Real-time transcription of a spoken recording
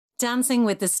Dancing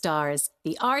with the Stars,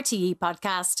 the RTE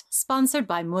podcast, sponsored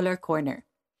by Muller Corner.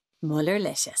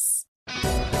 Mullerlicious.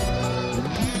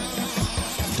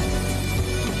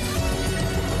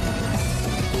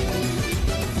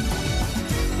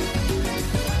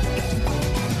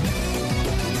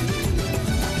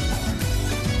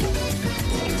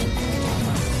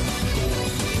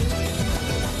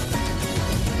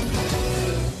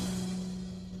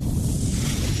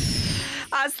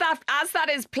 As that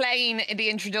is playing in the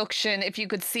introduction, if you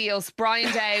could see us,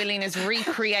 Brian Dowling is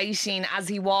recreating as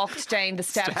he walked down the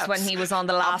steps when he was on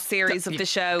the last series of the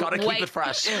show. Gotta keep it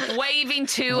fresh. Waving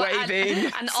to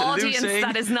an audience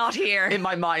that is not here. In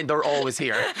my mind, they're always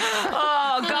here.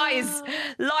 Oh, guys,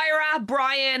 Lyra,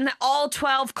 Brian, all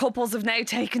 12 couples have now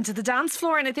taken to the dance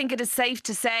floor, and I think it is safe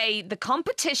to say the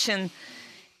competition,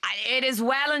 it is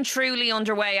well and truly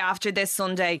underway after this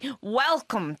Sunday.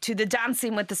 Welcome to the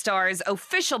Dancing with the Stars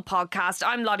official podcast.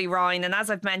 I'm Lottie Ryan, and as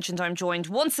I've mentioned, I'm joined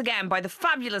once again by the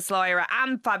fabulous Lyra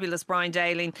and fabulous Brian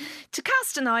Dowling to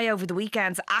cast an eye over the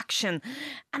weekend's action.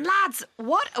 And lads,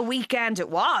 what a weekend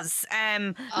it was.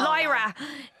 Lyra,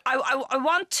 I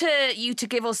want you to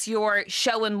give us your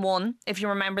show in one, if you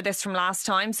remember this from last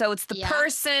time. So it's the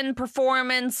person,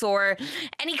 performance, or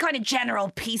any kind of general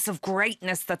piece of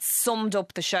greatness that summed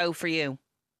up the show for you.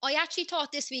 I actually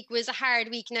thought this week was a hard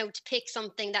week now to pick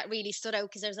something that really stood out,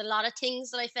 because there's a lot of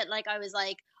things that I felt like I was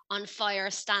like on fire,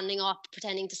 standing up,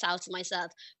 pretending to salsa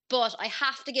myself. But I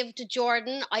have to give it to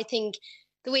Jordan. I think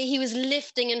the way he was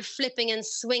lifting and flipping and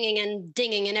swinging and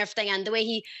dinging and everything, and the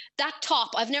way that top,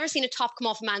 I've never seen a top come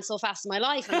off a man so fast in my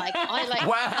life. And I'm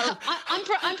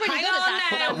pretty good at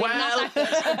that.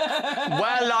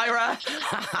 Well, Lyra.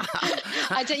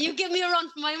 I tell you, give me a run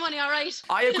for my money, all right?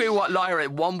 I agree with what Lyra,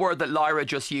 one word that Lyra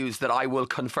just used that I will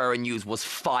confer and use was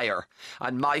fire.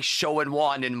 And my show in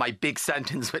one, in my big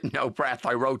sentence with no breath,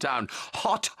 I wrote down,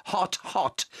 hot, hot,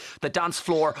 hot. The dance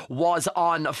floor was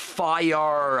on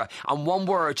fire. And one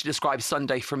word to describe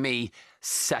Sunday for me,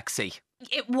 sexy.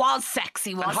 It was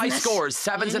sexy, wasn't it? And high scores,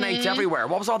 7s and 8s everywhere.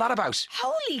 What was all that about?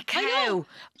 Holy cow.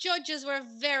 Judges were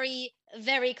very,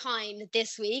 very kind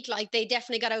this week. Like, they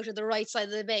definitely got out of the right side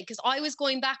of the bed, because I was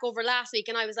going back over last week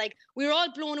and I was like, we were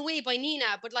all blown away by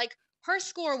Nina, but like, her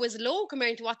score was low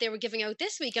compared to what they were giving out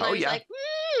this week. And I was like,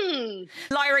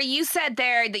 Lyra, you said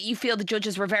there that you feel the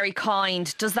judges were very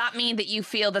kind. Does that mean that you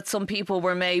feel that some people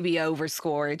were maybe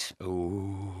overscored?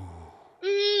 Ooh.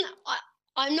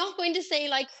 I'm not going to say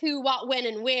like who, what, when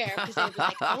and where, because they'd be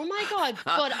like, oh my God.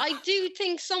 But I do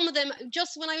think some of them,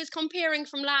 just when I was comparing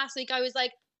from last week, I was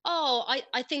like,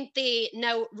 I think they,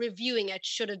 now reviewing it,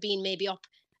 should have been maybe up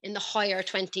in the higher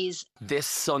 20s. This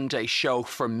Sunday show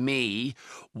for me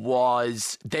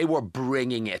was, they were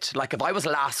bringing it. Like, if I was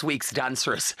last week's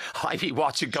dancers, I'd be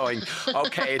watching going,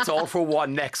 okay, it's all for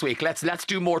one next week. Let's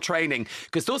do more training,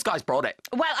 because those guys brought it.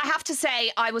 Well, I have to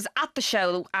say, I was at the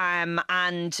show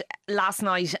and last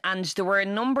night, and there were a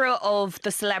number of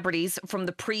the celebrities from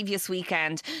the previous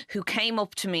weekend who came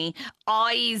up to me,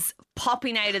 eyes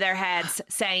popping out of their heads,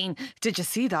 saying, did you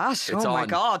see that? My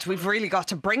God, we've really got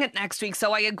to bring it next week.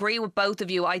 So I agree with both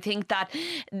of you. I think that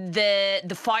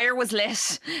the fire was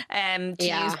lit, to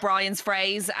use Brian's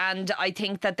phrase, and I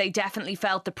think that they definitely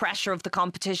felt the pressure of the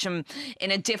competition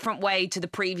in a different way to the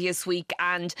previous week.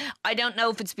 And I don't know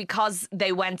if it's because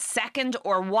they went second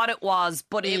or what it was,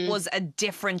 but it was a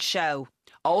different show.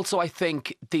 Also, I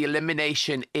think the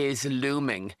elimination is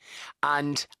looming.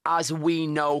 And as we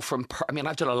know from,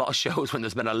 I've done a lot of shows when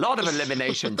there's been a lot of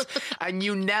eliminations and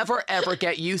you never ever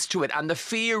get used to it. And the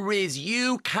fear is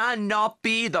you cannot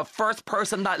be the first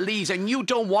person that leaves, and you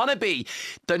don't want to be.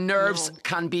 The nerves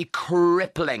can be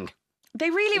crippling. They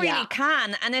really, really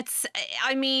can. And it's,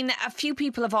 a few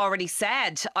people have already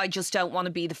said, I just don't want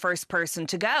to be the first person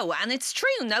to go. And it's true.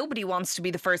 Nobody wants to be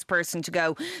the first person to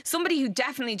go. Somebody who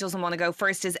definitely doesn't want to go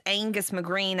first is Aengus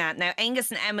Magreena. Now,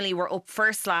 Aengus and Emily were up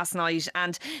first last night,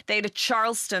 and they had a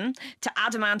Charleston to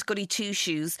Adamant Goody Two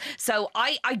Shoes. So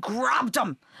I grabbed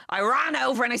him. I ran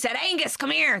over and I said, Aengus,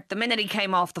 come here, the minute he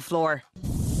came off the floor.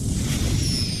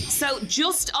 So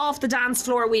just off the dance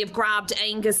floor, we have grabbed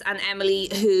Aengus and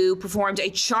Emily, who performed a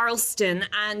Charleston,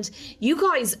 and you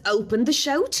guys opened the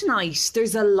show tonight.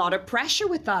 There's a lot of pressure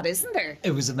with that, isn't there?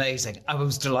 It was amazing. I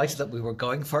was delighted that we were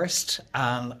going first,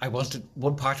 and I wanted,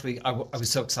 one part of me, I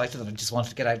was so excited that I just wanted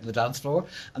to get out of the dance floor,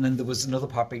 and then there was another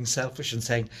part being selfish and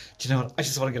saying, do you know what, I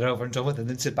just want to get over and done with it, and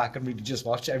then sit back and really just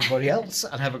watch everybody else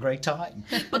and have a great time.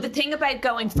 But the thing about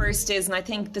going first is, and I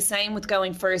think the same with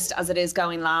going first as it is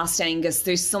going last, Aengus,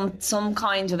 there's some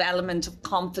kind of element of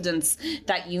confidence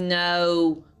that you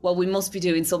know well, we must be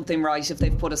doing something right if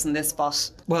they've put us in this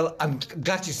spot? Well, I'm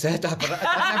glad you said that, but that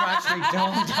never actually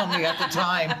dawned on me at the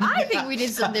time. I think we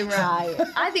did something right.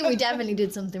 I think we definitely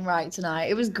did something right tonight.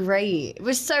 It was great. It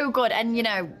was so good. And, you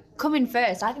know, coming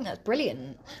first, I think that's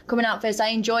brilliant. Coming out first, I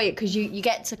enjoy it because you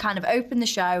get to kind of open the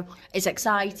show. It's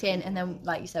exciting. And then,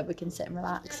 like you said, we can sit and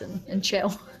relax and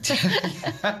chill.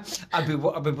 I'll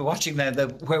be watching then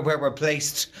where we're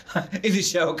placed in the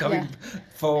show coming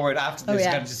forward after this.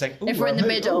 Kind of just like, if we're in the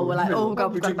middle, we're like, oh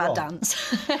God, we've got a bad dance.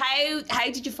 How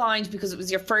did you find, because it was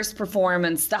your first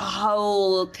performance, the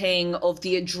whole thing of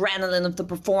the adrenaline of the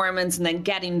performance and then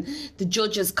getting the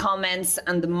judges' comments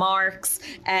and the marks?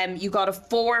 You got a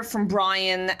 4 from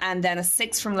Brian and then a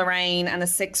 6 from Lorraine and a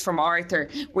 6 from Arthur.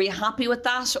 Were you happy with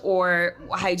that, or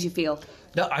how do you feel?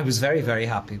 No, I was very, very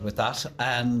happy with that,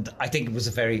 and I think it was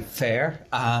very fair,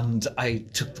 and I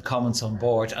took the comments on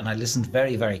board and I listened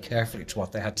very, very carefully to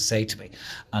what they had to say to me,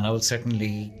 and I will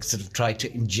certainly sort of try to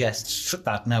ingest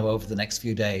that now over the next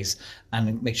few days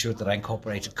and make sure that I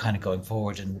incorporate it kind of going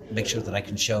forward and make sure that I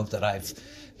can show that I've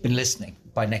been listening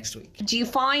by next week. Do you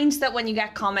find that when you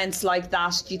get comments like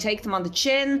that, do you take them on the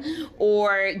chin,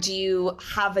 or do you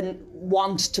have a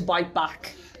want to bite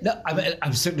back? No,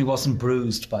 I certainly wasn't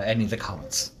bruised by any of the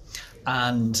comments.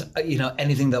 And, you know,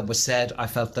 anything that was said, I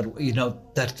felt that, you know,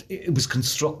 that it was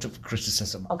constructive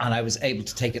criticism. Okay. And I was able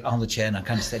to take it on the chin. I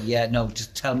kind of said, yeah, no,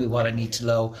 just tell me what I need to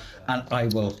know. And I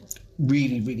will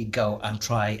really, really go and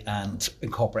try and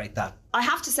incorporate that. I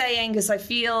have to say, Aengus, I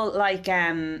feel like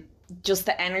just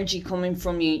the energy coming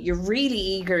from you, you're really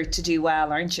eager to do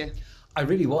well, aren't you? I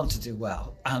really want to do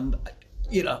well. And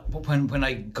you know, when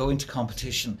I go into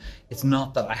competition, it's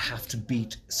not that I have to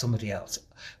beat somebody else.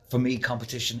 For me,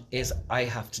 competition is I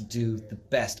have to do the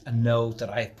best and know that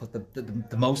I put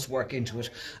the most work into it,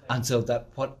 and so that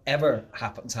whatever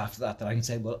happens after that I can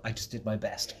say, well, I just did my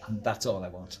best, and that's all I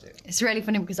want to do. It's really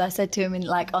funny because I said to him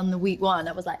on the week 1,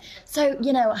 I was like, so,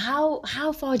 you know,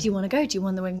 how far do you want to go? Do you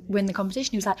want to win the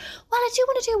competition? He was like, well, I do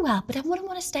want to do well, but I wouldn't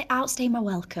want to outstay my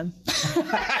welcome. I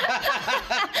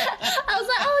was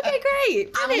like, oh, okay,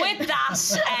 great. Brilliant. And with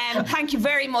that, thank you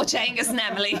very much, Aengus and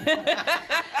Emily.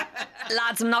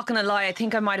 Lads, I'm not going to lie, I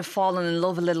think I might have fallen in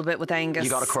love a little bit with Aengus. You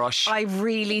got a crush? I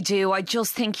really do. I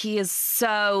just think he is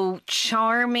so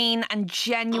charming and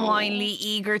genuinely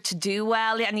eager to do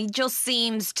well, and he just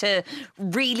seems to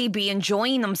really be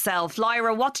enjoying himself.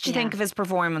 Lyra, what did you think of his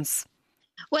performance?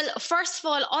 Well, first of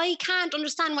all, I can't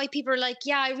understand why people are like,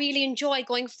 yeah, I really enjoy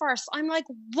going first. I'm like,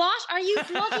 what? Are you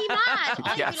bloody mad?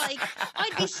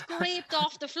 I'd be scraped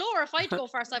off the floor if I'd go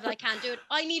first. I'd be like, can't do it.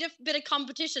 I need a bit of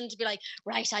competition to be like,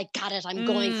 right, I got it. I'm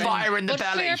going for it. Fire in the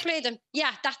belly. Fair play them.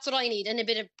 Yeah, that's what I need. And a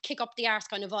bit of kick up the arse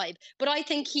kind of vibe. But I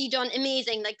think he done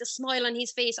amazing. Like the smile on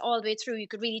his face all the way through, you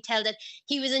could really tell that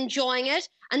he was enjoying it.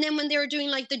 And then when they were doing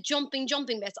like the jumping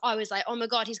bits, I was like, oh my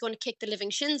God, he's going to kick the living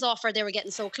shins off her. They were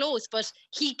getting so close, but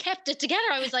he kept it together.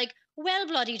 I was like, well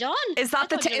bloody done. Is that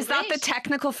the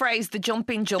technical phrase, the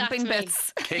jumping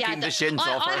bits? Kicking the shins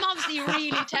off her. I'm obviously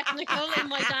really technical in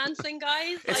my dancing,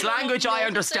 guys. It's language I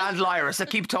understand, Lyra, so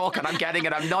keep talking. I'm getting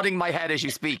it. I'm nodding my head as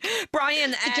you speak.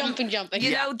 Brian, jumping.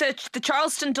 You know, the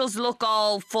Charleston does look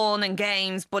all fun and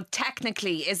games, but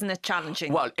technically, isn't it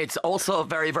challenging? Well, it's also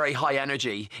very, very high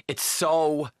energy. It's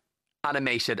so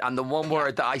animated, and the one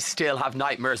word that I still have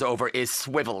nightmares over is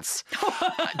swivels.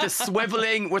 The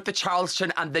swiveling with the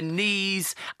Charleston and the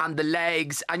knees and the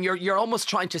legs, and you're almost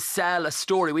trying to sell a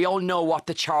story. We all know what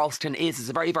the Charleston is. It's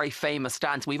a very, very famous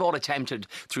dance. We've all attempted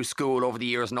through school over the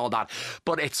years and all that,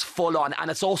 but it's full on, and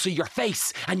it's also your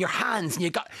face and your hands,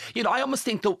 and I almost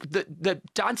think the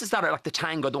dances that are like the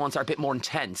tango, the ones that are a bit more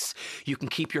intense, you can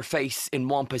keep your face in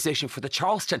one position. For the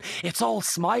Charleston, it's all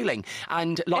smiling,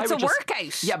 and Lyra, it's a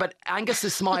workout. Yeah, but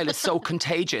Angus's smile is so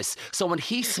contagious. So when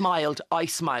he smiled, I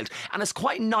smiled. And it's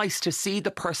quite nice to see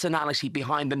the personality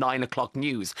behind the 9 o'clock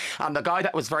news. And the guy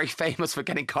that was very famous for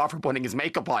getting caught for putting his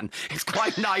makeup on, it's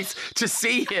quite nice to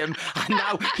see him. And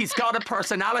now he's got a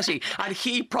personality. And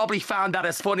he probably found that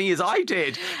as funny as I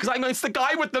did. Because I know it's the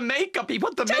guy with the makeup. He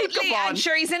put the makeup on. I'm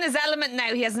sure he's in his element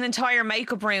now. He has an entire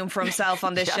makeup room for himself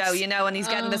on this show, you know, and he's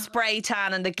getting the spray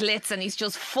tan and the glitz, and he's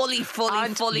just fully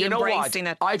embracing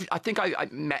it. I think I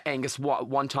met Aengus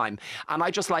one time, and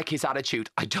I just like his attitude.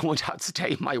 I don't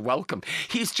outstay my welcome.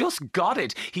 He's just got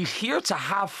it. He's here to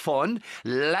have fun.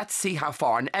 Let's see how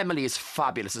far. And Emily is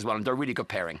fabulous as well, and they're a really good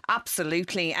pairing.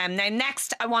 Absolutely. Now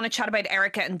next I want to chat about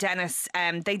Erica and Dennis.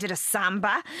 They did a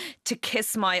samba to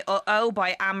Kiss My Uh-Oh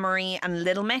by Anne-Marie and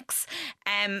Little Mix.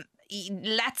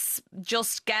 Let's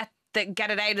just get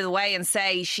get it out of the way and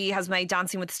say she has made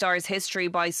Dancing with the Stars history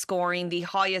by scoring the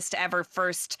highest ever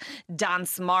first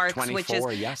dance marks, 24, which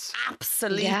is yes.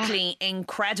 absolutely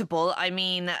incredible. I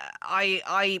mean,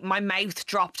 I my mouth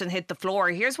dropped and hit the floor.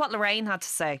 Here's what Lorraine had to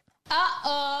say.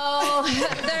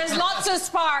 There's lots of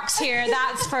sparks here,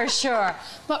 that's for sure.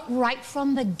 But right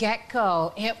from the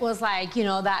get-go, it was like, you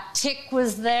know, that tick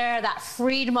was there, that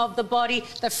freedom of the body,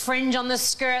 the fringe on the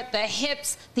skirt, the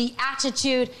hips, the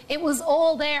attitude. It was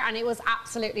all there, and it was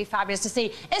absolutely fabulous to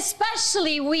see.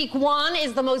 Especially week one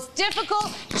is the most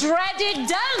difficult, dreaded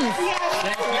dance.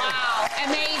 Yes. Wow,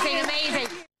 amazing.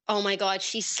 Oh my God,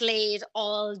 she slayed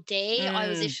all day. I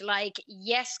was just like,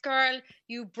 yes, girl,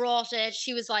 you brought it.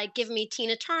 She was like giving me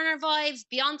Tina Turner vibes,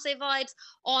 Beyonce vibes,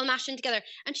 all mashing together.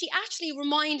 And she actually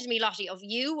reminded me, Lottie, of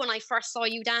you when I first saw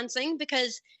you dancing,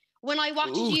 because when I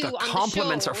watched you the on the show...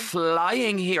 compliments are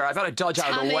flying here. I better dodge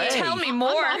out of the way. Tell me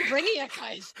more. I'm bringing it,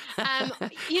 guys.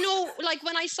 You know, like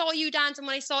when I saw you dance and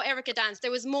when I saw Erica dance,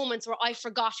 there was moments where I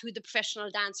forgot who the professional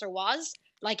dancer was.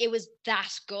 Like, it was that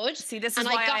good. See, this is and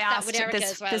why I got I that asked with Erica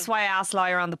this. as well. This is why I asked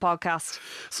Lyra on the podcast.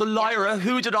 So Lyra,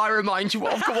 who did I remind you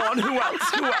of? Go on, who else?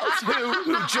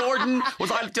 Who? Jordan?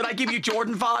 Did I give you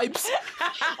Jordan vibes?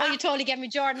 Oh, you totally gave me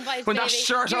Jordan vibes, When baby. that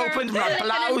shirt opened, when that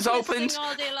blouse opened.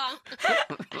 All day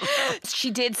long.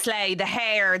 She did slay. The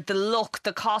hair, the look,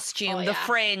 the costume, the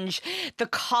fringe, the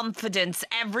confidence,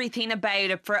 everything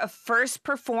about it. For a first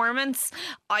performance,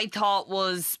 I thought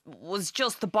was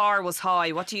just, the bar was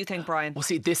high. What do you think, Brian? Well,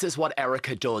 see, this is what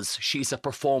Erica does. She's a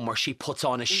performer. She puts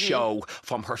on a show,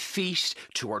 from her feet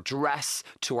to her dress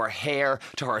to her hair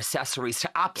to her accessories to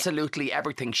absolutely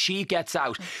everything. She gets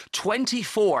out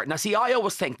 24. Now, see, I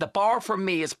always think the bar for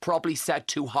me is probably set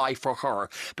too high for her,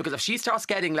 because if she starts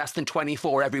getting less than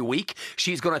 24 every week,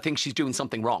 she's going to think she's doing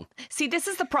something wrong. See, this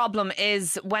is the problem,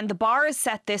 is when the bar is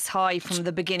set this high from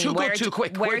the beginning. Too good, too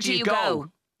quick. Where do you go?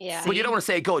 Yeah. Well, you don't want to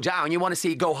say go down. You want to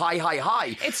see go high, high,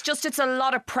 high. It's a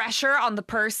lot of pressure on the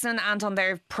person and on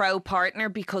their pro partner,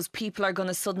 because people are going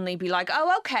to suddenly be like,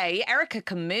 oh, okay, Erica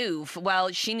can move. Well,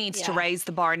 she needs to raise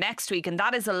the bar next week. And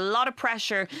that is a lot of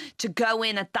pressure to go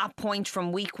in at that point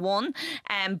from week one.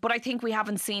 But I think we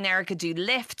haven't seen Erica do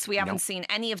lifts. We haven't seen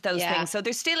any of those things. So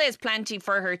there still is plenty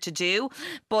for her to do.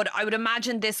 But I would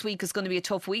imagine this week is going to be a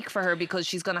tough week for her, because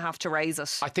she's going to have to raise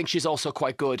it. I think she's also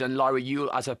quite good. And Lyra, you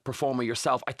as a performer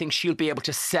yourself, I think she'll be able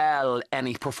to sell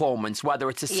any performance, whether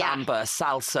it's a samba, a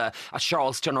salsa, a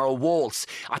Charleston or a waltz.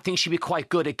 I think she'll be quite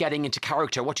good at getting into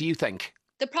character. What do you think?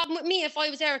 The problem with me, if I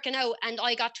was Erica now and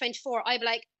I got 24, I'd be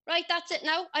like, right, that's it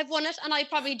now. I've won it. And I'd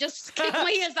probably just kick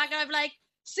my heels back and I'd be like,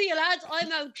 see you lads,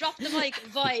 I'm out, drop the mic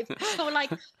vibe. So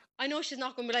like, I know she's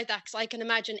not going to be like that, because I can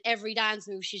imagine every dance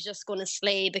move she's just going to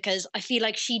slay, because I feel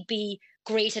like she'd be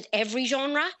great at every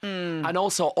genre. And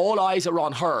also, all eyes are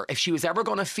on her. If she was ever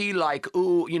going to feel like,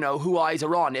 ooh, you know, who eyes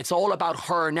are on, it's all about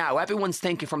her now. Everyone's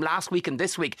thinking from last week and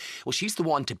this week, well, she's the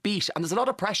one to beat. And there's a lot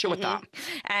of pressure with that.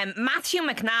 Matthew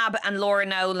McNabb and Laura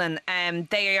Nolan,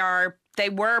 they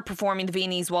were performing the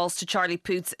Viennese Waltz to Charlie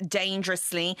Puth's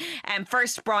Dangerously.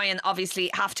 First, Brian,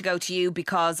 obviously have to go to you,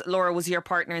 because Laura was your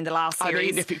partner in the last series. I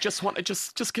mean, if you just want to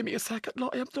just give me a second,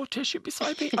 Lottie, I have no tissue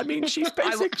beside me. I mean, she's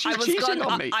basic. She's cheating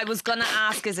on me. I was going to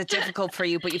ask, is it difficult for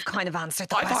you? But you've kind of answered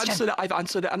the question. I've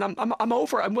answered it, and I'm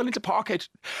over it. I'm willing to park it.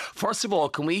 First of all,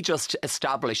 can we just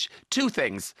establish two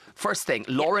things? First thing,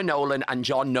 Laura Nolan and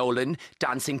John Nolan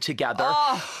dancing together.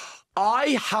 Oh.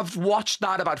 I have watched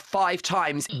that about 5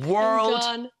 times.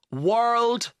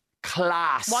 World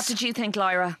class. What did you think,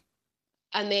 Lyra?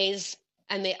 Amazed.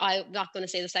 I'm not going to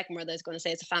say the second word. I was going to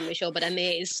say it's a family show, but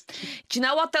amazed. Do you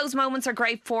know what those moments are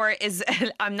great for? Is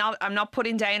I'm not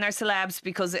putting down our celebs,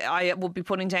 because I would be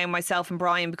putting down myself and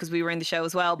Brian, because we were in the show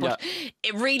as well. But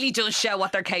it really does show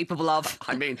what they're capable of.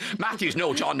 I mean, Matthew's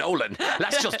no John Nolan.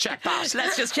 Let's just check that.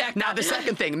 Let's just check. Now, the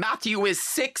second thing, Matthew is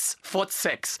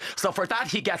 6'6", so for that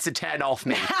he gets a 10 off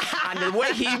me. And the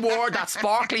way he wore that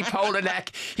sparkly polo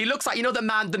neck, he looks like, you know,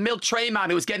 the milk tray man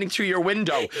who was getting through your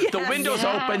window. Yes, the window's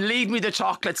open. Leave me the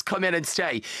chocolates, come in and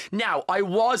stay. Now, I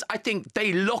think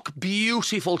they look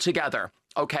beautiful together.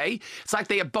 Okay, it's like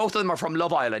both of them are from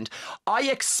Love Island. I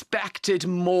expected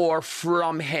more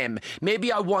from him.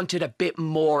 Maybe I wanted a bit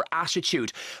more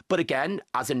attitude. But again,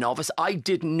 as a novice, I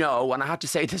didn't know, and I had to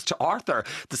say this to Arthur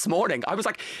this morning. I was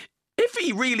like, if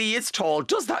he really is tall,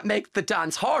 does that make the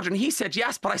dance hard? And he said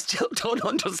yes, but I still don't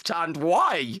understand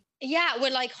why. Yeah,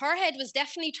 well, like her head was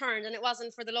definitely turned, and it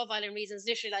wasn't for the Love Island reasons.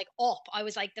 Literally, like up. I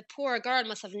was like, the poor girl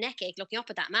must have neck ache looking up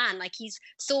at that man. Like he's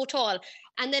so tall,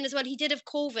 and then as well, he did have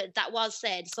COVID. That was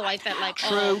said, so I felt like,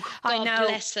 oh, God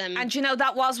bless him. And you know,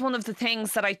 that was one of the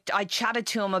things that I chatted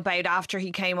to him about after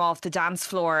he came off the dance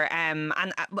floor. And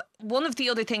one of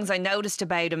the other things I noticed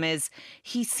about him is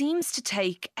he seems to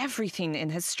take everything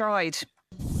in his stride.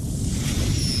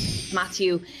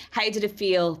 Matthew, how did it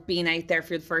feel being out there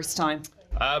for the first time?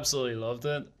 I absolutely loved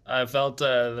it. I felt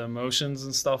the emotions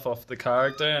and stuff of the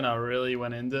character, and I really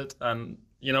went into it. And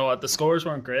you know what, the scores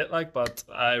weren't great, but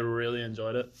I really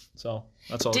enjoyed it. So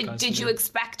that's all. Did you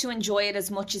expect to enjoy it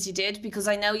as much as you did? Because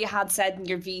I know you had said in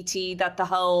your VT that the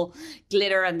whole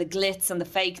glitter and the glitz and the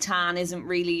fake tan isn't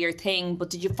really your thing. But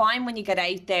did you find when you get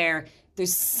out there,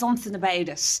 there's something about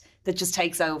it that just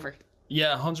takes over?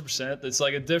 Yeah, 100%. It's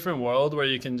like a different world where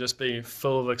you can just be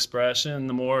full of expression.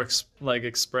 The more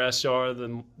express you are,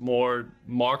 the more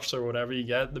marks or whatever you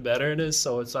get, the better it is.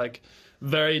 So it's like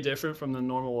very different from the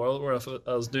normal world, where if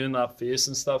I was doing that face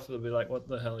and stuff, it'd be like, what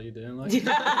the hell are you doing? Like,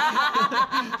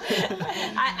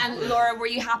 and Laura, were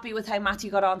you happy with how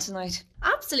Matthew got on tonight?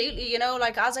 Absolutely. You know,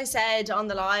 like as I said on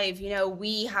the live, you know,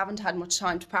 we haven't had much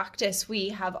time to practice. We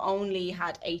have only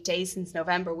had 8 days since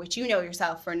November, which you know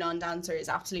yourself for a non-dancer is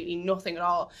absolutely nothing at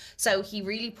all. So he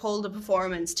really pulled the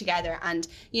performance together, and,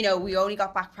 you know, we only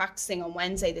got back practicing on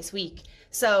Wednesday this week.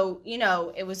 So, you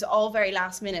know, it was all very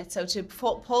last minute. So to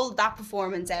pull that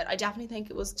performance out, I definitely think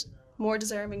it was more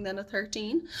deserving than a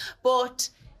 13. But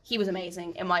he was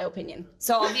amazing, in my opinion.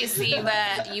 So obviously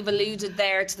you've alluded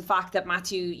there to the fact that,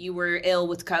 Matthew, you were ill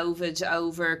with COVID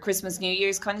over Christmas, New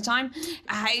Year's kind of time.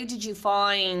 How did you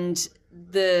find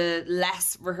the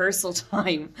less rehearsal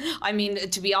time? I mean,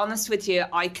 to be honest with you,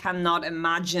 I cannot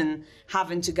imagine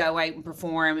having to go out and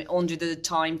perform under the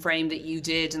time frame that you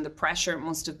did, and the pressure it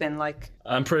must have been like.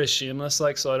 I'm pretty shameless,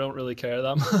 so I don't really care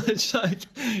that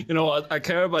much. You know, I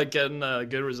care about getting a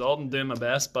good result and doing my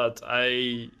best, but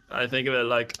I think of it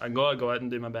like I'm going to go out and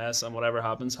do my best, and whatever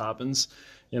happens, happens.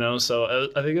 You know, so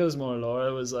I think it was more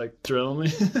Laura was drilling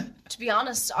me. To be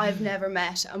honest, I've never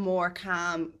met a more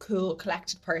calm, cool,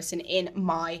 collected person in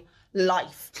my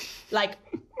life.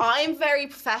 I'm very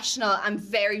professional, I'm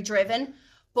very driven,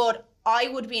 but I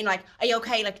would be like, are you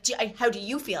okay? How do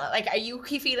you feel? Are you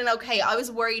feeling okay? I was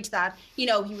worried that, you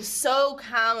know, he was so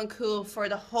calm and cool for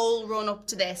the whole run up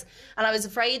to this. And I was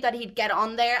afraid that he'd get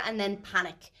on there and then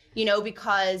panic, you know,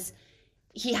 because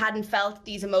he hadn't felt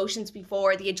these emotions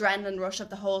before, the adrenaline rush of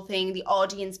the whole thing, the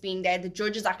audience being there, the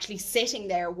judges actually sitting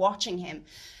there watching him.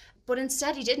 But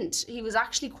instead he didn't. He was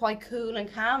actually quite cool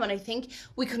and calm, and I think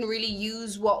we can really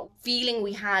use what feeling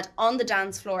we had on the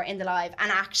dance floor in the live and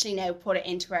actually now put it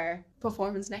into our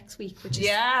performance next week, which is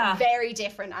very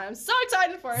different, and I'm so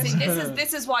excited for it. See,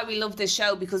 this is why we love this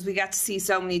show, because we get to see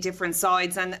so many different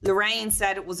sides. And Lorraine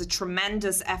said it was a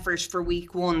tremendous effort for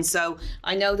week one, so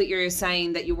I know that you're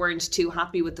saying that you weren't too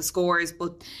happy with the scores,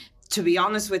 but to be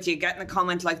honest with you, getting a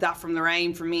comment like that from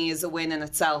Lorraine for me is a win in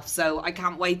itself. So I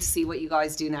can't wait to see what you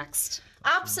guys do next.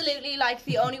 Absolutely,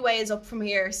 the only way is up from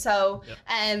here. So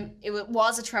it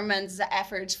was a tremendous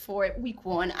effort for week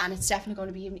one, and it's definitely going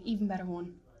to be an even better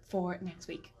one for next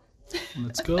week.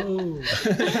 Let's go.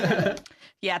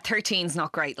 Yeah, 13's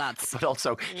not great, lads. But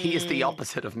also, he is the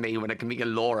opposite of me when it can be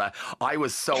Laura. I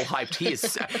was so hyped. He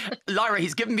is, Lyra,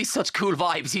 he's giving me such cool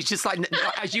vibes. He's just like,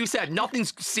 as you said, nothing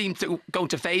seems to going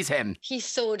to faze him. He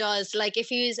so does. If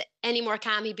he was any more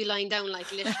calm, he'd be lying down,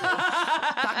 literally.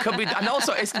 That could be. And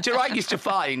also, do you know what I used to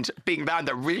find, being around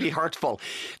there, really hurtful?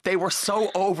 They were so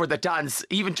over the dance,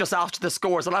 even just after the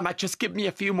scores. And I'm like, just give me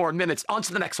a few more minutes. On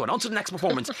to the next one. On to the next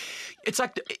performance. It's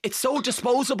it's so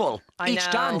disposable, each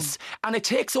dance. And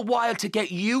it takes a while to get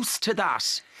used to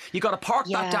that. You got to park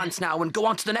that dance now and go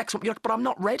on to the next one. You're like, but I'm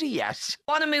not ready yet.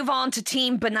 I want to move on to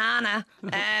Team Banana.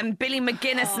 Billy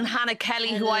McGuinness and Hannah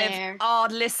Kelly, who I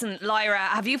have... listen, Lyra,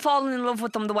 have you fallen in love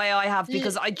with them the way I have?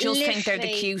 Because I just think they're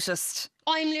the cutest.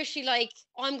 I'm literally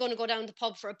I'm going to go down to the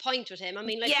pub for a pint with him. I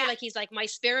mean, I feel like he's my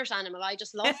spirit animal. I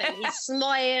just love him. His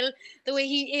smile, the way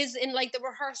he is in the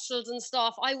rehearsals and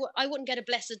stuff. I wouldn't get a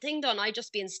blessed thing done. I'd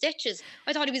just be in stitches.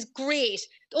 I thought he was great.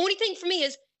 The only thing for me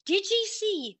is, did you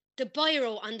see the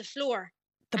biro on the floor?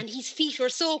 And his feet were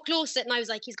so close that, and I was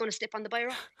like, he's going to slip on the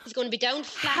biro. He's going to be down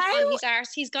flat on his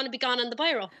arse. He's going to be gone on the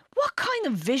biro. What kind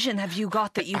of vision have you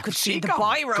got that you could see the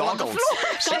biro on the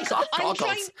floor? She got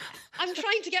goggles. I'm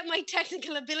trying to get my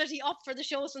technical ability up for the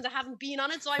show since I haven't been on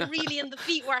it. So I'm really in the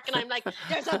feet work and I'm like,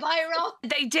 there's a viral.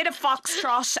 They did a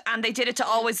foxtrot and they did it to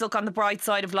Always Look on the Bright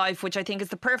Side of Life, which I think is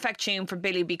the perfect tune for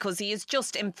Billy because he is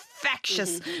just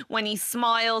infectious when he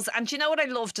smiles. And do you know what I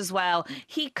loved as well?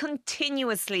 He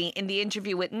continuously, in the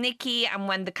interview with Nikki and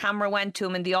when the camera went to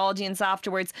him in the audience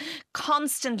afterwards,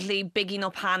 constantly bigging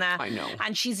up Hannah. I know.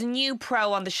 And she's a new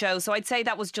pro on the show. So I'd say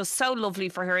that was just so lovely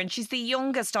for her. And she's the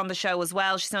youngest on the show as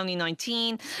well. She's only 19.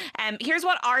 Here's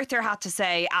what Arthur had to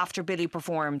say after Billy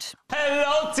performed.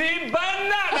 Hello, Team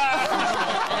Banana!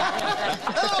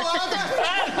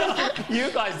 You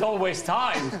guys don't waste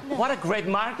time. What a great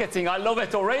marketing. I love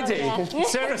it already.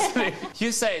 Seriously.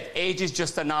 You said age is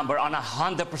just a number, and I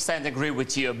 100% agree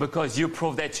with you because you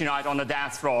proved that tonight on the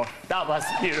dance floor. That was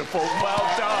beautiful.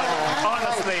 Well done,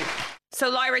 honestly. So,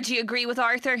 Lyra, do you agree with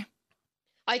Arthur?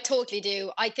 I totally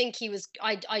do. I think he was,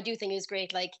 I do think he was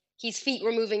great. Like, his feet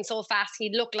were moving so fast.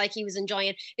 He looked like he was enjoying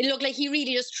it. It looked like he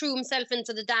really just threw himself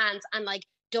into the dance and like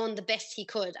done the best he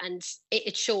could. And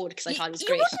it showed because I thought it was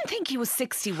great. You wouldn't think he was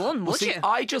 61, would you?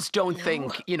 I just don't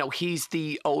think, he's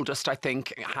the oldest. I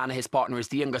think Hannah, his partner, is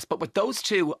the youngest. But with those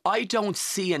two, I don't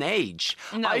see an age.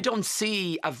 No. I don't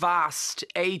see a vast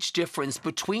age difference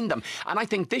between them. And I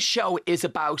think this show is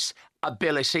about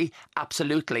ability,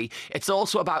 absolutely. It's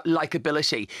also about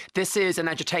likability. This is an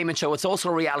entertainment show. It's also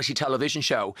a reality television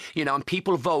show, and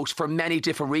people vote for many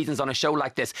different reasons on a show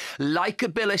like this.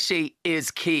 Likability is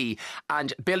key,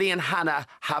 and Billy and Hannah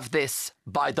have this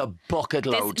by the bucket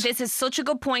load. This is such a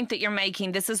good point that you're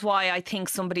making. This is why I think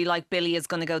somebody like Billy is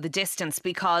going to go the distance,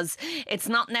 because it's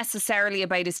not necessarily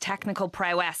about his technical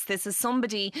prowess. This is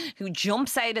somebody who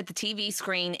jumps out at the TV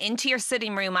screen into your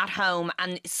sitting room at home,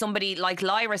 and somebody like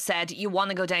Lyra said you want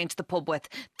to go down to the pub with.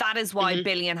 That is why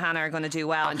Billy and Hannah are going to do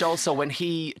well. And also when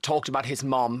he talked about his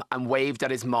mum and waved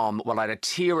at his mum, well, I had a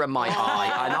tear in my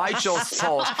eye, and I just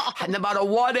thought, no matter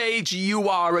what age you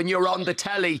are and you're on the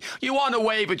telly, you want to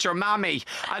wave at your mammy.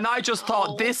 And I just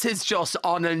thought, this is just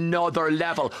on another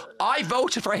level. I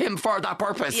voted for him for that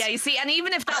purpose. Yeah, you see, and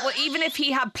even if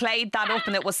he had played that up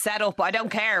and it was set up, I don't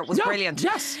care. It was brilliant.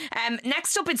 Yes.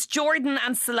 Next up, it's Jordan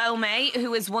and Salome,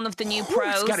 who is one of the new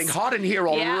pros. It's getting hot in here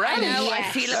already. Yeah, I know. I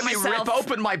feel it myself. Let me rip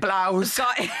open my blouse.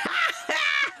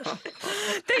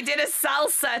 They did a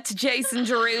salsa to Jason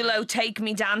Derulo, Take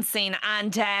Me Dancing,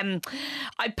 and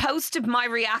I posted my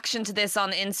reaction to this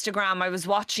on Instagram. I was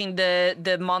watching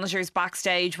the monitors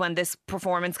backstage when this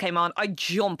performance came on. I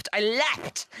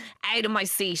leapt out of my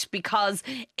seat because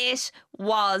it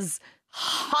was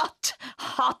hot.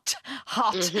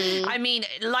 I mean,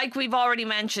 like we've already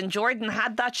mentioned, Jordan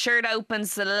had that shirt open.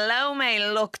 Salome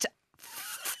looked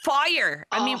fire.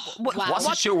 I mean,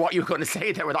 wasn't sure what you were going to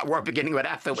say there with that word beginning with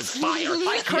F. It was fire.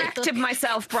 I corrected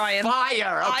myself, Brian.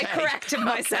 Fire. Okay. I corrected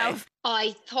myself.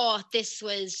 I thought this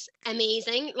was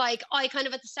amazing. Like, I kind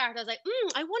of at the start, I was like,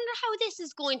 I wonder how this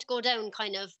is going to go down,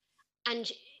 kind of.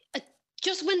 And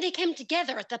just when they came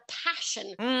together, the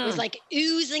passion was like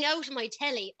oozing out of my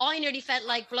telly. I nearly felt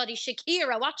like bloody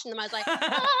Shakira watching them. I was like,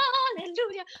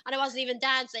 hallelujah. And I wasn't even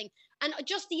dancing. And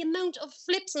just the amount of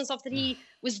flips and stuff that he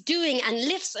was doing and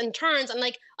lifts and turns. And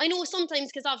like, I know sometimes,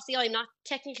 because obviously I'm not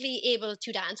technically able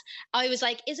to dance, I was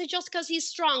like, is it just because he's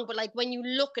strong? But like, when you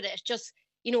look at it, just,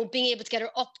 being able to get her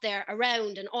up there,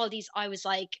 around and all these, I was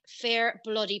like, fair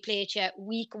bloody play to you,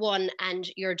 week one, and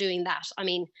you're doing that. I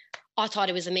mean, I thought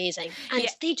it was amazing. And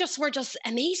they just were just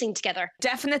amazing together.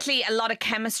 Definitely a lot of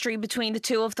chemistry between the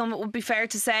two of them, it would be fair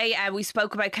to say. We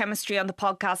spoke about chemistry on the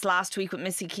podcast last week with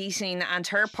Missy Keating and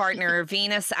her partner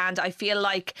Venus, and I feel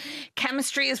like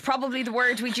chemistry is probably the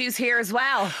word we'd use here as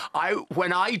well.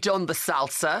 When I done the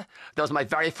salsa, that was my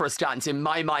very first dance. In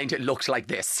my mind, it looked like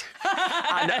this.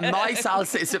 And my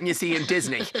salsa is something you see in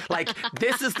Disney. Like,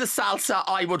 this is the salsa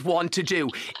I would want to do.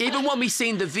 Even when we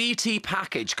seen the VT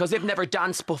package, because they've never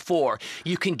danced before,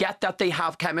 you can get that they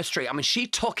have chemistry. I mean, she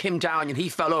took him down and he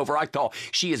fell over. I thought,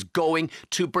 she is going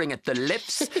to bring it. The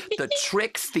lifts, the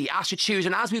tricks, the attitude.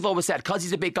 And as we've always said, because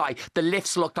he's a big guy, the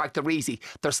lifts look like they're easy.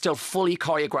 They're still fully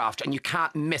choreographed and you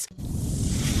can't miss.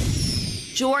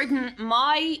 Jordan,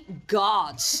 my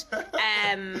God.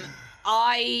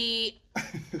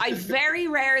 I very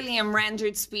rarely am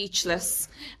rendered speechless.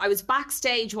 I was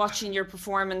backstage watching your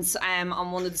performance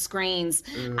on one of the screens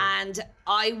and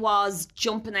I was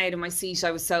jumping out of my seat.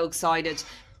 I was so excited.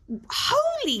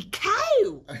 Holy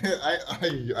cow!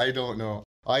 I don't know.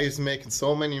 I was making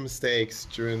so many mistakes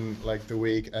during like the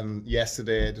week, and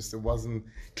yesterday it wasn't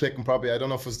clicking properly. I don't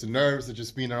know if it was the nerves or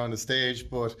just being around the stage,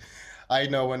 but I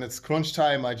know when it's crunch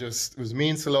time, it was me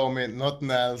and Salome,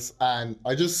 nothing else. And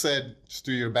I just said, just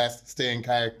do your best, stay in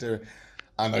character.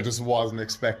 and I just wasn't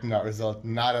expecting that result,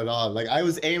 not at all. Like, I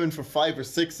was aiming for 5 or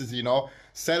 6s, you know,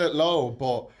 set it low,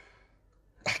 but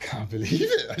I can't believe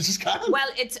it. I just can't. Well,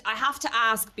 I have to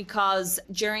ask, because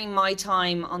during my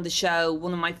time on the show,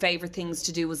 one of my favourite things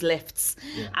to do was lifts.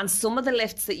 Yeah. And some of the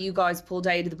lifts that you guys pulled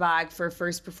out of the bag for a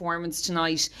first performance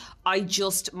tonight,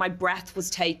 my breath was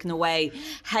taken away.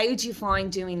 How do you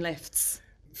find doing lifts?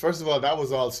 First of all, that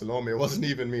was all Salome. It wasn't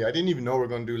even me. I didn't even know we were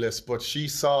going to do lifts, but she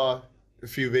saw a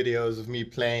few videos of me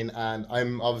playing, and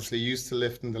I'm obviously used to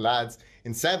lifting the lads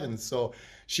in 7s, so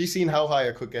she seen how high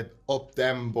I could get up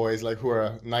them boys, like, who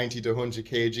are 90 to 100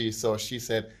 kg. So she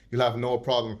said, you'll have no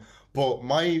problem. But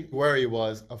my worry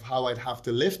was of how I'd have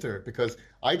to lift her, because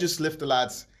I just lift the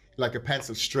lads like a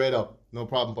pencil straight up, no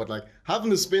problem. But like having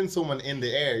to spin someone in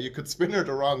the air, you could spin her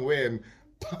the wrong way and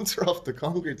bounce her off the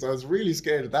concrete. So I was really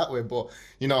scared of that way. But,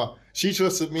 you know, she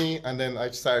trusted me, and then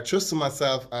I started trusting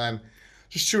myself, and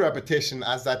just through repetition,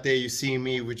 as that day you see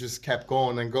me, we just kept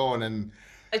going and going. And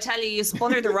I tell you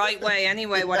spun her the right way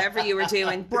anyway, whatever you were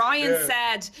doing. Brian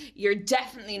said you're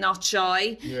definitely not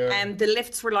shy. Yeah. The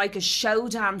lifts were like a show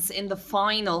dance in the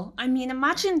final. I mean,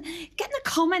 imagine getting a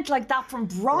comment like that from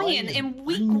Brian in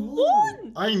week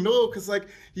 1. I know, because like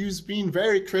he was being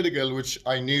very critical, which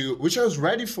I knew, which I was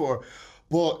ready for.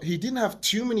 But he didn't have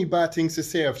too many bad things to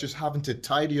say of just having to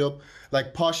tidy up,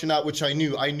 like poshing out, which I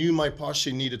knew. I knew my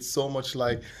posture needed so much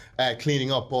like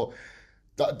cleaning up. But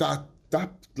that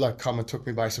like comment took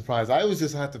me by surprise. I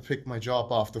just had to pick my jaw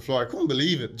up off the floor. I couldn't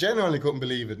believe it. Genuinely couldn't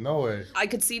believe it. No way. I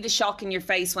could see the shock in your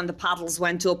face when the paddles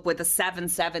went up with a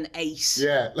 7-7-8.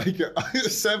 Yeah, like a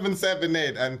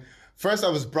 7-7-8. And first I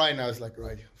was Brian. I was like,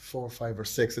 right, 4, 5 or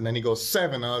 6. And then he goes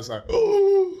 7. I was like,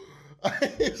 oh. I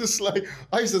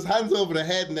was just hands over the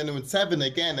head, and then it went 7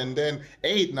 again, and then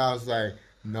 8. And I was like,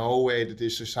 no way did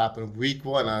this just happen. Week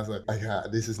 1, I was like,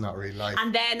 this is not real life.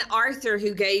 And then Arthur,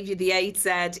 who gave you the 8,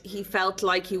 said he felt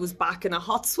like he was back in a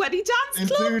hot, sweaty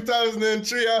dance club. In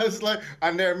 2003, I was like,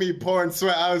 and there me pouring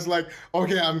sweat. I was like,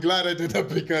 okay, I'm glad I did that,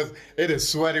 because it is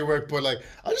sweaty work. But like,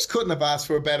 I just couldn't have asked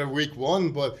for a better week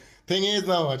 1. But thing is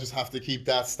now, I just have to keep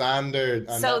that standard.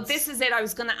 And so this is it. I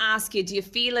was going to ask you, do you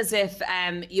feel as if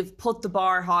you've put the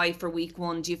bar high for week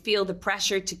 1? Do you feel the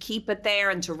pressure to keep it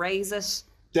there and to raise it?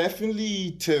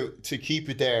 Definitely to keep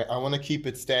it there. I want to keep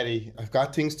it steady. I've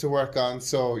got things to work on.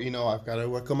 So, you know, I've got to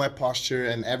work on my posture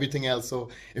and everything else. So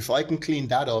if I can clean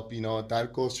that up, you know,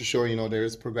 that goes to show, you know, there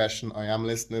is progression. I am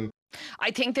listening.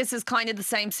 I think this is kind of the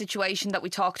same situation that we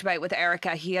talked about with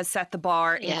Erica. He has set the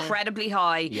bar incredibly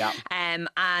high. Yeah.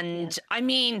 I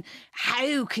mean,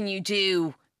 how can you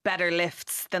do better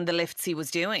lifts than the lifts he was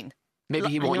doing? Maybe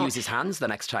he won't use his hands the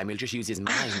next time. He'll just use his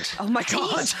mind. Oh my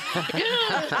God.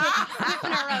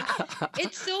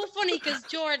 It's so funny because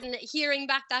Jordan, hearing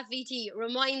back that VT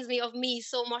reminds me of me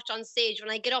so much on stage.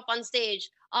 When I get up on stage,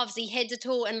 obviously head to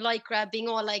toe and Lycra being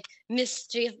all like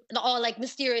mysterious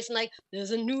and like,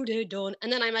 there's a new day done. And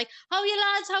then I'm like, how you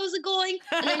lads, how's it going?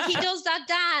 And then he does that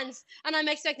dance and I'm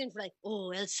expecting for like,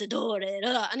 oh, El Sidore.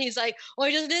 And he's like, oh,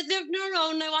 I just did lifting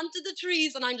around. I wanted the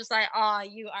trees. And I'm just like,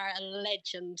 you are a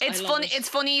legend. It's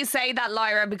funny you say that,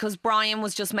 Lyra, because Brian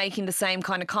was just making the same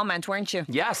kind of comment, weren't you?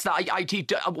 Yes,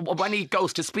 when he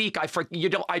goes to speak, you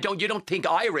don't think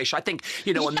Irish. I think,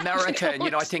 you know, American,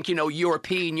 you know, I think, you know,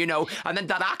 European, you know, and then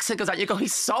that accent goes out, you go,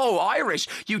 he's so Irish.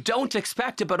 You don't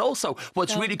expect it, but also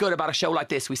what's really good about a show like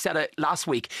this, we said it last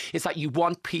week, is that you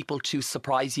want people to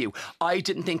surprise you. I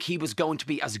didn't think he was going to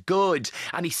be as good,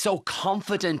 and he's so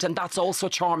confident, and that's also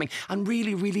charming and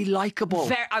really, really likeable.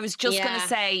 I was just going to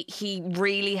say, he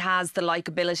really has the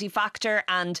likeability factor,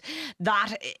 and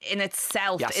that in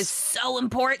itself is so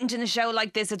important in a show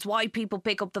like this. It's why people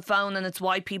pick up the phone, and it's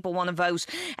why people want to vote.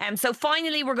 So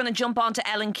finally, we're going to jump on to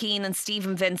Ellen Keane and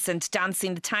Stephen Vincent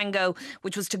dancing the tango,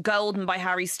 which was to Golden by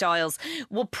Harry Styles.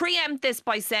 We'll preempt this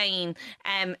by saying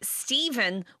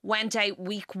Stephen went out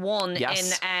week 1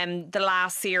 in the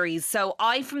last series. So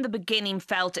I, from the beginning,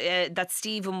 felt that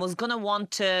Stephen was going to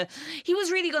want to, he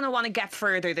was really going to want to get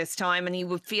further this time, and he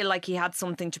would feel like he had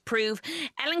something to prove.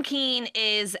 Ellen Keane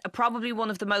is probably one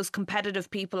of the most competitive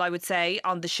people, I would say,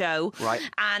 on the show. Right.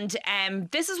 And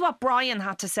this is what Brian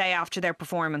had to say after their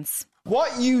performance.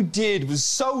 What you did was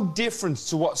so different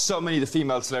to what so many of the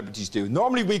female celebrities do.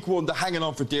 Normally week 1, they're hanging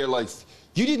on for dear life.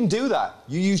 You didn't do that.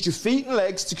 You used your feet and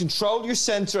legs to control your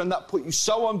centre, and that put you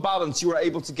so unbalanced you were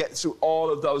able to get through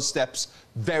all of those steps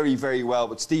very, very well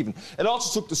with Stephen. It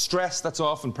also took the stress that's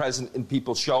often present in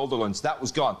people's shoulder lunge. That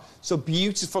was gone. So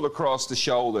beautiful across the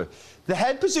shoulder. The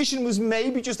head position was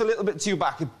maybe just a little bit too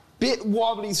back, a bit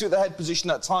wobbly through the head position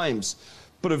at times.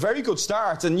 but a very good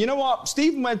start. And you know what?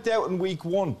 Stephen went out in week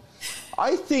 1.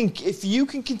 I think if you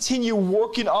can continue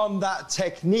working on that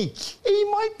technique, he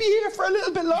might be here for a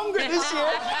little bit longer this year.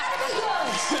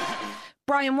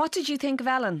 Brian, what did you think of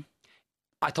Ellen?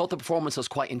 I thought the performance was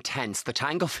quite intense. The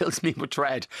tango fills me with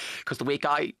dread because the week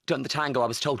I done the tango, I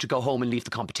was told to go home and leave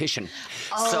the competition.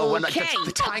 So when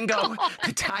the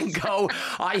tango,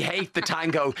 I hate the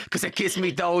tango because it gives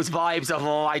me those vibes of,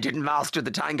 I didn't master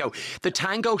the tango. The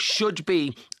tango should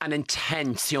be an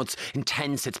intense, it's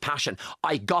intense, it's passion.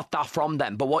 I got that from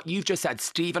them. But what you've just said,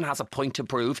 Stephen has a point to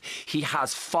prove. He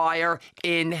has fire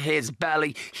in his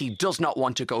belly. He does not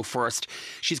want to go first.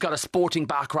 She's got a sporting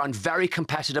background, very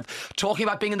competitive. Talking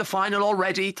about being in the final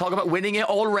already, talking about winning it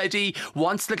already,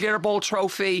 wants the Glitter Ball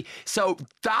trophy. So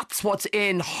that's what's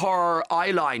in her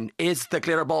eyeline, is the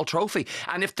Glitter Ball trophy.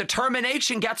 And if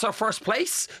determination gets her first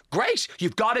place, great.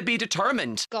 You've got to be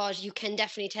determined. God, you can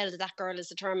definitely tell that girl is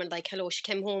determined. Like, hello, she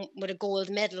came home with a gold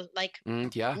medal. Like,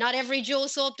 yeah. Not every Joe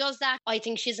Soap does that. I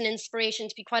think she's an inspiration,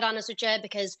 to be quite honest with you,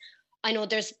 because I know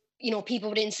there's, people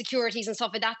with insecurities and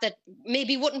stuff like that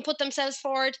maybe wouldn't put themselves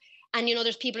forward. And,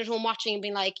 there's people at home watching and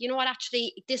being like, you know what,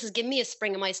 actually, this has given me a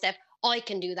spring in my step. I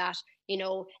can do that.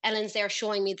 Ellen's there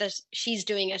showing me that she's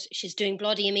doing it. She's doing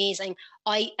bloody amazing.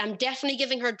 I am definitely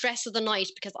giving her dress of the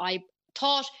night because I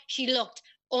thought she looked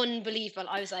unbelievable.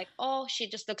 I was like, she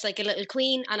just looks like a little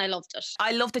queen, and I loved it.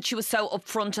 I love that she was so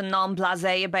upfront and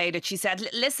non-blasé about it. She said,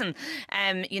 listen,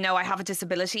 I have a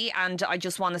disability and I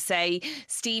just want to say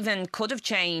Stephen could have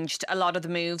changed a lot of the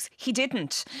moves. He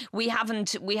didn't. We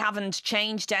haven't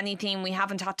changed anything. We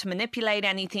haven't had to manipulate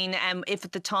anything. If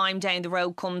at the time down the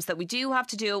road comes that we do have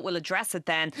to do it, we'll address it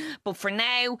then. But for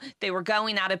now, they were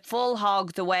going at it full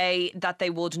hog the way that they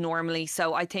would normally.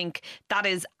 So I think that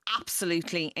is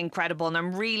absolutely incredible, and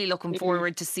I'm really looking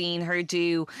forward to seeing her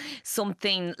do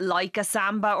something like a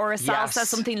samba or a salsa,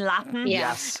 something Latin.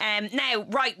 Yes. Now,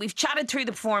 right, we've chatted through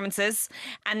the performances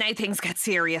and now things get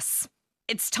serious.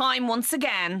 It's time once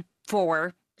again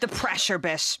for the pressure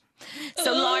bit.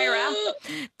 So Lyra,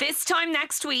 this time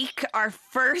next week, our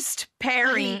first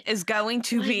pairing is going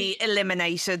to be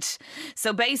eliminated.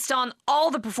 So based on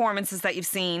all the performances that you've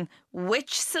seen,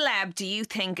 which celeb do you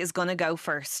think is going to go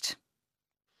first?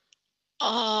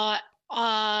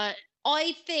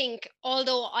 I think,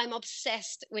 although I'm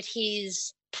obsessed with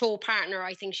his pro partner,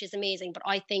 I think she's amazing, but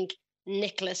I think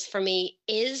Nicholas, for me,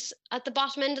 is at the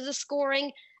bottom end of the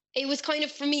scoring. It was kind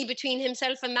of, for me, between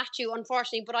himself and Matthew,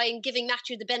 unfortunately, but I'm giving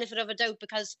Matthew the benefit of a doubt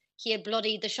because he had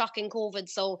the shocking COVID.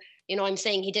 So, I'm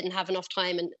saying he didn't have enough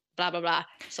time and blah, blah, blah.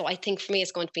 So I think for me,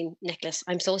 it's going to be Nicholas.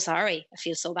 I'm so sorry. I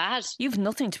feel so bad. You've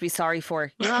nothing to be sorry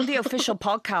for. You're on the official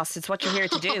podcast. It's what you're here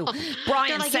to do.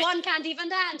 Brian, one can't even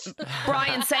dance.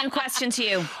 Brian, same question to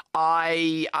you.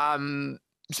 I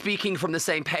speaking from the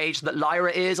same page that Lyra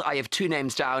is, I have 2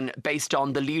 names down based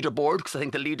on the leaderboard, because I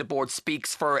think the leaderboard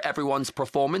speaks for everyone's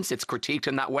performance. It's critiqued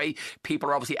in that way. People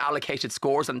are obviously allocated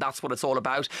scores, and that's what it's all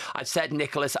about. I've said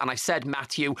Nicholas and I said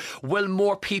Matthew. Will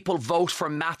more people vote for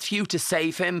Matthew to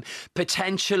save him?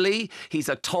 Potentially. He's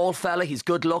a tall fella. He's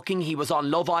good looking. He was on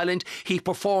Love Island. He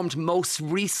performed most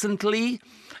recently,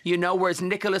 whereas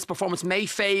Nicholas' performance may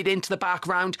fade into the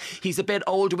background. He's a bit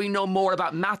older. We know more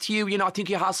about Matthew. I think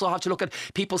you also have to look at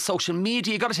people's social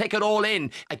media. You've got to take it all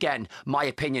in. Again, my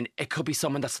opinion, it could be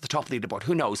someone that's at the top of the leaderboard.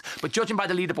 Who knows? But judging by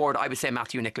the leaderboard, I would say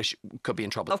Matthew and Nicholas could be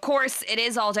in trouble. Of course, it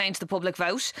is all down to the public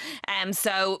vote.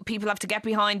 So people have to get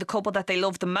behind the couple that they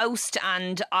love the most,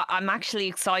 and I'm actually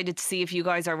excited to see if you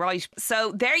guys are right.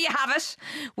 So there you have it.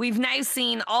 We've now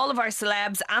seen all of our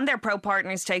celebs and their pro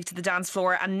partners take to the dance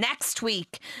floor, and next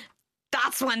week,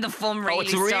 that's when the fun really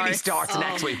starts. Oh, it really starts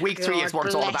next week. Week 3 is what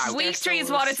it's all about. Week 3 is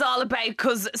what it's all about,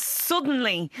 because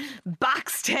suddenly,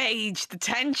 backstage, the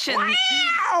tension,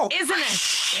 isn't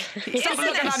it? Stop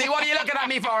looking at me. What are you looking at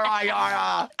me for?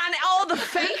 And all the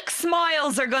fake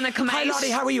smiles are going to come out. Hi, Lottie,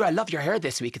 how are you? I love your hair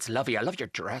this week. It's lovely. I love your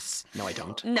dress. No, I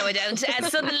don't. No, I don't.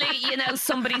 Suddenly,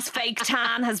 somebody's fake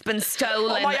tan has been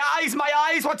stolen. Oh, my eyes.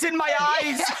 What's in my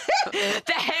eyes?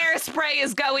 The hairspray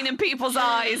is going in people's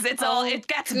eyes. It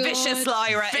gets vicious,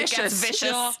 Lyra. It gets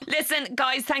vicious. Yeah. Listen,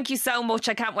 guys, thank you so much.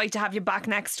 I can't wait to have you back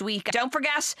next week. Don't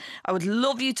forget, I would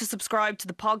love you to subscribe to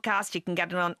the podcast. You can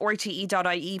get it on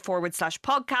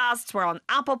rte.ie/podcasts. We're on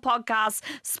Apple Podcasts,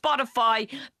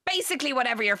 Spotify, basically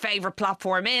whatever your favourite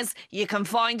platform is, you can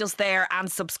find us there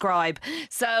and subscribe.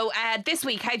 So this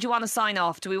week, how do you want to sign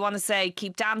off? Do we want to say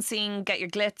keep dancing, get your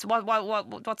glitz?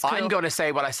 What's cool? I'm going to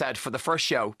say what I said for the first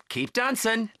show. Keep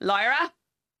dancing. Lyra?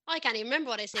 I can't even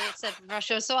remember what I said for the first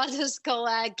show, so I'll just go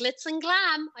glitz and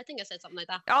glam. I think I said something like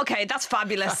that. Okay, that's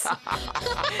fabulous.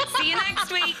 See you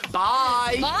next week.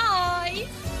 Bye. Bye.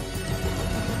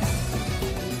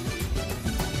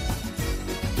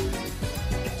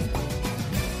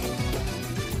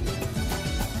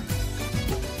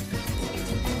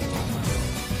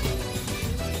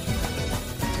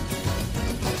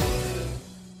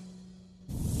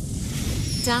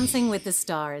 Dancing with the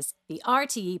Stars, the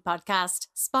RTE podcast,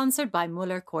 sponsored by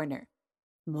Muller Corner.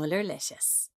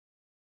 Mullerlicious.